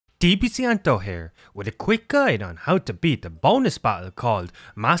DBZanto here with a quick guide on how to beat the bonus battle called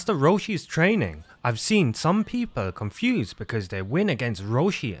Master Roshi's Training. I've seen some people confused because they win against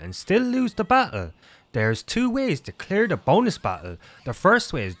Roshi and still lose the battle. There's two ways to clear the bonus battle. The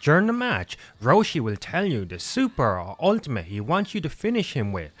first way is during the match, Roshi will tell you the super or ultimate he wants you to finish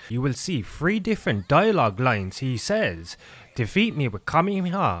him with. You will see 3 different dialogue lines he says. Defeat me with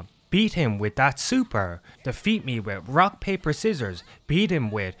Kamehameha. Beat him with that super. Defeat me with rock paper scissors. Beat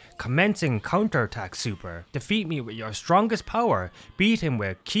him with commencing counterattack super. Defeat me with your strongest power. Beat him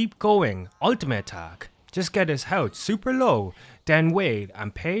with keep going ultimate attack. Just get his health super low, then wait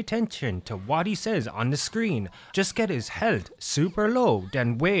and pay attention to what he says on the screen. Just get his health super low,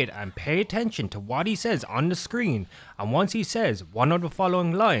 then wait and pay attention to what he says on the screen. And once he says one of the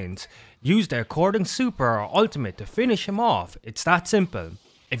following lines, use the according super or ultimate to finish him off. It's that simple.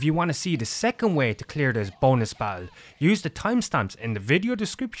 If you want to see the second way to clear this bonus battle, use the timestamps in the video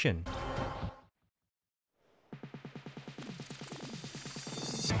description.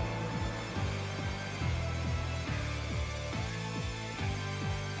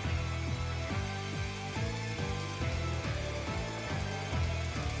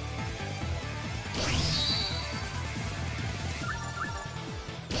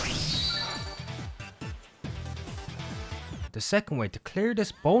 The second way to clear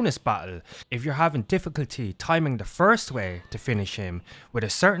this bonus battle, if you're having difficulty timing the first way to finish him with a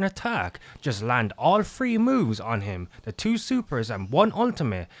certain attack, just land all 3 moves on him, the 2 supers and 1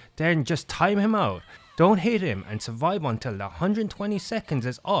 ultimate, then just time him out. Don't hit him and survive until the 120 seconds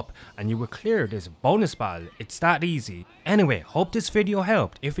is up and you will clear this bonus battle. It's that easy. Anyway, hope this video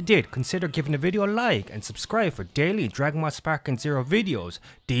helped. If it did, consider giving the video a like and subscribe for daily Dragon Ball Spark and Zero videos.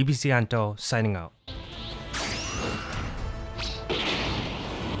 DBZanto signing out.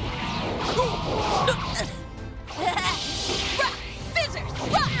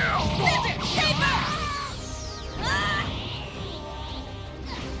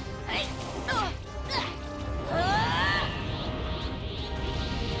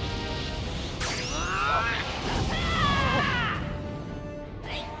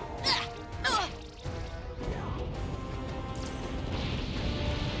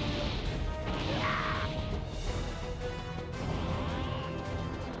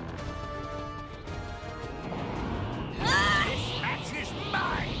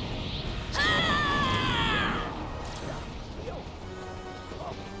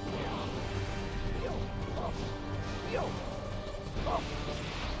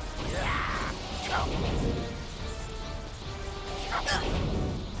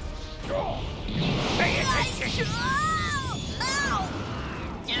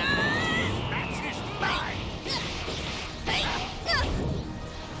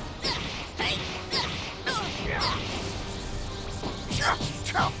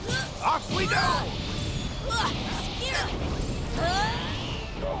 Off we go!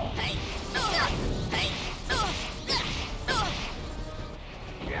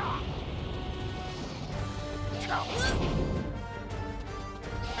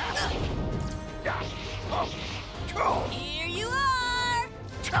 Here you are!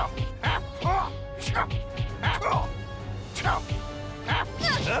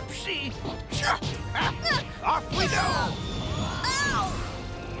 Oopsie! Off we go! Ow!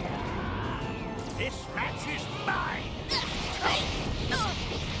 This match is mine!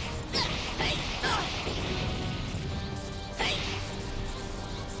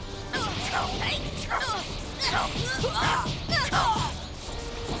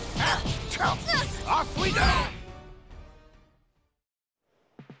 Off we go!